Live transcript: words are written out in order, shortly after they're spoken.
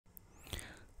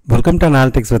Welcome to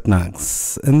Analytics with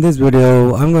Nags. In this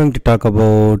video, I'm going to talk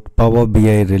about Power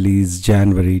BI release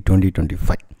January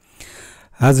 2025.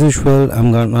 As usual,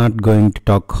 I'm not going to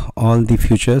talk all the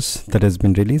features that has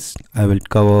been released. I will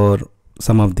cover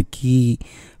some of the key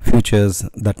features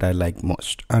that I like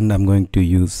most and I'm going to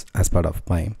use as part of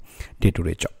my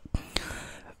day-to-day job.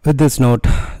 With this note,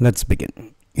 let's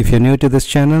begin. If you're new to this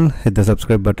channel, hit the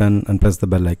subscribe button and press the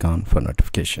bell icon for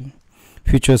notification.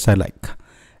 Features I like.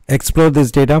 Explore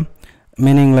this data,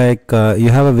 meaning like you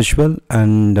have a visual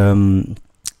and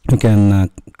you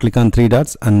can click on three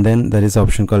dots and then there is an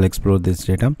option called explore this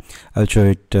data. I'll show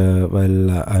it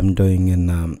while I'm doing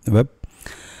in web.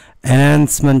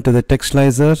 Enhancement to the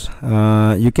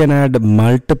textualizer. You can add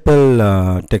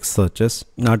multiple text searches,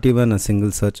 not even a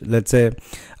single search. Let's say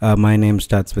my name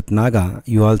starts with Naga.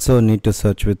 You also need to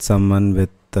search with someone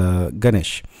with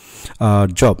Ganesh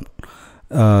job.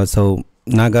 So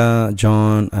Naga,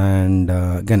 John and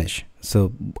Ganesh.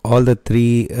 So all the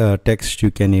three texts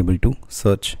you can able to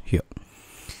search here.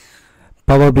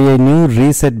 Power BI new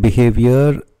reset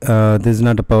behavior. This is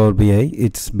not a Power BI,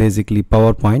 it's basically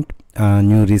PowerPoint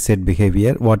new reset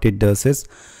behavior. What it does is,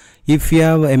 if you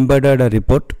have embedded a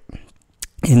report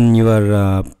in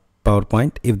your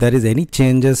PowerPoint, if there is any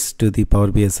changes to the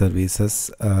Power BI services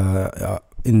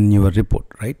in your report,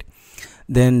 right,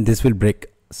 then this will break.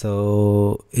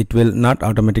 So it will not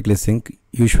automatically sync.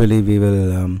 Usually we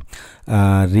will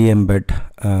re-embed,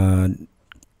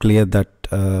 clear that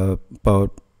Power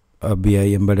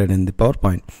BI embedded in the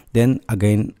PowerPoint, then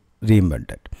again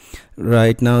re-embed it.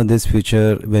 Right now this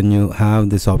feature, when you have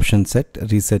this option set,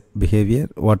 reset behavior,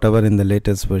 whatever in the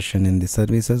latest version in the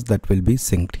services, that will be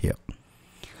synced here.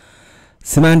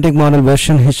 Semantic model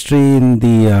version history in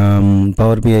the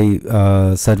Power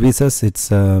BI services,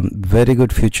 it's a very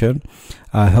good feature.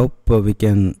 I hope we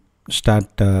can start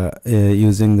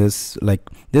using this. Like,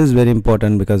 this is very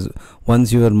important because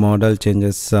once your model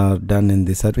changes are done in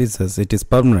the services, it is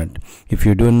permanent. If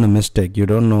you do a mistake, you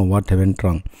don't know what went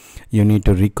wrong, you need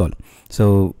to recall.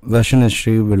 So version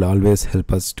history will always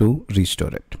help us to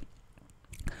restore it.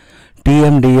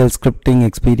 TMDL scripting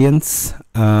experience.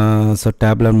 So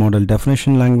tabular model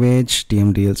definition language,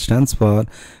 TMDL stands for,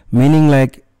 meaning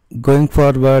like going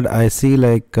forward I see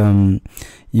like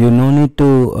you no need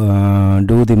to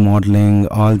do the modeling,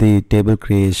 all the table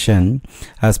creation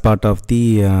as part of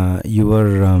the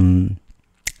your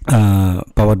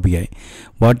Power BI.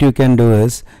 What you can do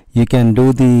is you can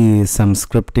do the some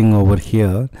scripting over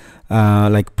here,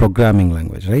 like programming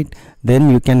language, right? Then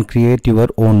you can create your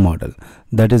own model.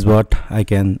 That is what I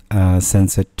can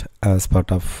sense it as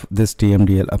part of this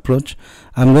TMDL approach.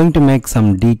 I'm going to make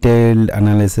some detailed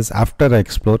analysis after I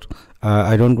explore.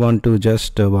 I don't want to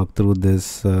just walk through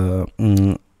this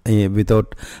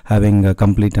without having a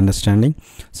complete understanding.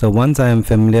 So once I am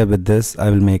familiar with this, I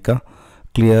will make a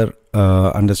clear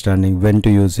understanding when to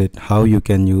use it, how you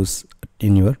can use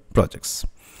in your projects.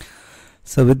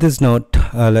 So with this note,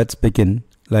 let's begin.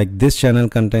 Like, this channel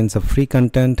contains a free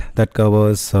content that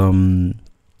covers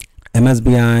MS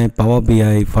BI, Power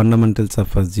BI, fundamentals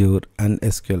of Azure and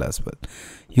SQL as well.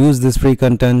 Use this free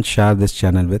content, share this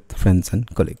channel with friends and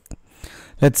colleagues.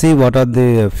 Let's see what are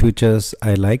the features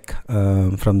I like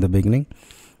from the beginning.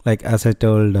 Like, as I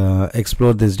told,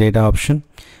 explore this data option,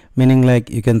 meaning like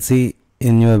you can see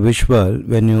in your visual,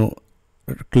 when you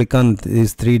click on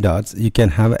these three dots, you can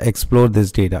have explore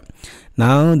this data.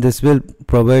 Now this will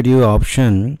provide you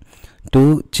option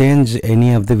to change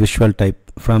any of the visual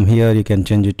type. From here you can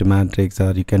change it to matrix,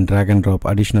 or you can drag and drop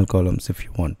additional columns if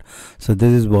you want. So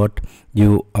this is what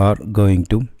you are going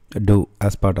to do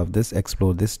as part of this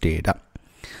explore this data.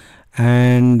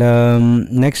 And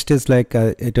next is like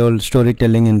it all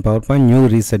storytelling in PowerPoint, new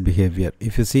reset behavior.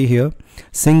 If you see here,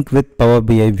 sync with Power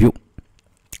BI view.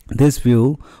 This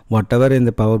view, whatever in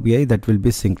the Power BI, that will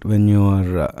be synced when you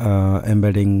are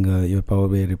embedding your Power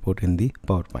BI report in the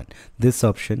PowerPoint. This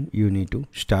option you need to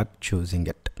start choosing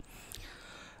it.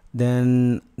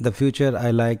 Then the feature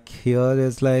I like here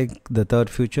is like the third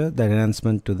feature, the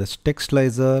enhancement to the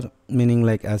textualizer, meaning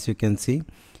like as you can see,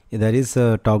 there is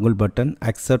a toggle button,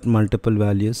 accept multiple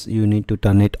values. You need to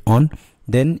turn it on,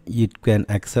 then it can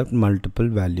accept multiple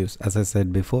values. As I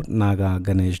said before, Naga,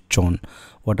 Ganesh, John,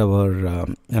 whatever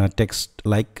text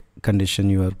like condition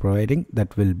you are providing,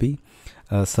 that will be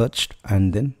searched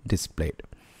and then displayed.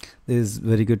 This is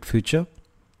very good feature.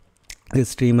 This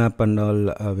stream map and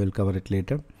all will cover it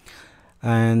later.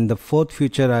 And the fourth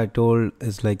feature I told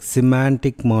is like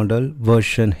semantic model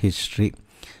version history,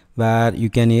 where you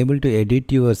can able to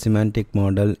edit your semantic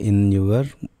model in your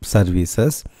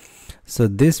services. So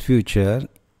this feature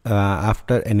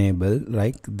after enable,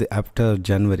 like after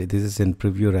January, this is in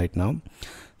preview right now,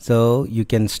 so you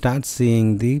can start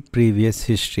seeing the previous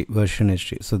history, version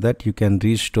history, so that you can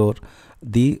restore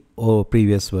the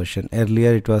previous version.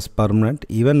 Earlier it was permanent,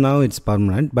 even now it's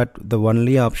permanent, but the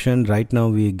only option right now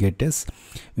we get is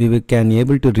we can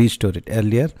able to restore it.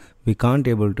 Earlier we can't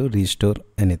able to restore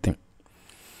anything.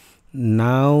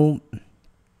 Now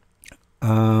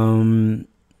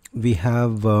we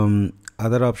have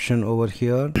other option over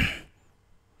here.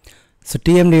 So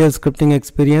TMDL scripting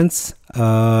experience,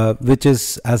 which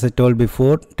is, as I told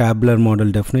before, tabular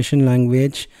model definition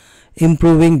language,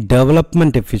 improving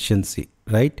development efficiency,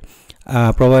 right?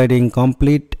 Providing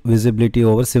complete visibility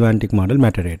over semantic model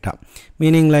metadata,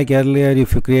 meaning like earlier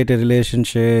if you create a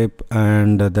relationship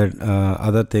and the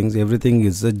other things, everything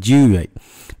is a GUI,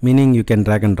 meaning you can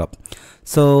drag and drop.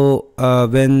 So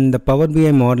when the Power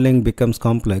BI modeling becomes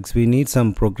complex, we need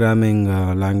some programming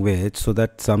language, so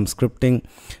that some scripting,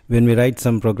 when we write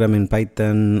some program in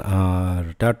Python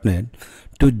or .NET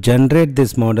to generate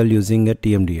this model using a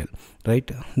TMDL, right?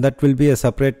 That will be a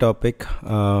separate topic,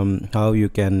 how you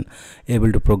can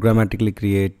able to programmatically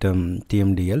create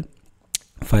TMDL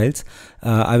files.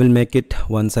 I will make it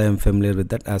once I am familiar with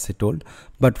that, as I told,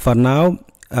 but for now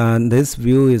this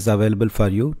view is available for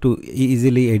you to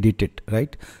easily edit it,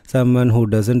 right? Someone who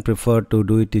doesn't prefer to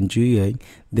do it in GUI,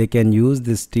 they can use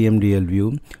this TMDL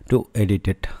view to edit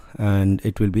it, and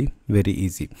it will be very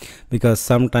easy, because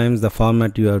sometimes the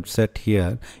format you have set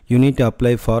here, you need to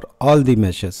apply for all the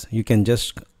measures. You can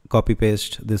just copy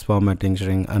paste this formatting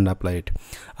string and apply it,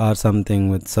 or something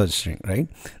with search string, right?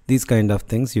 These kind of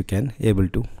things you can able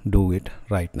to do it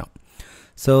right now.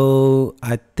 So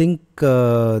I think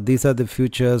these are the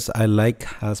features I like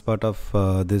as part of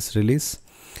this release.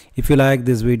 If you like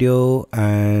this video,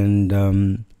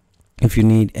 and if you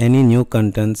need any new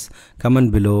contents,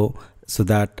 comment below so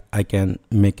that I can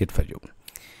make it for you.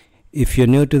 If you're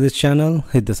new to this channel,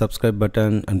 hit the subscribe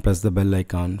button and press the bell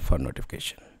icon for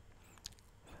notification.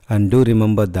 And do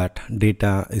remember that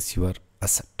data is your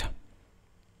asset.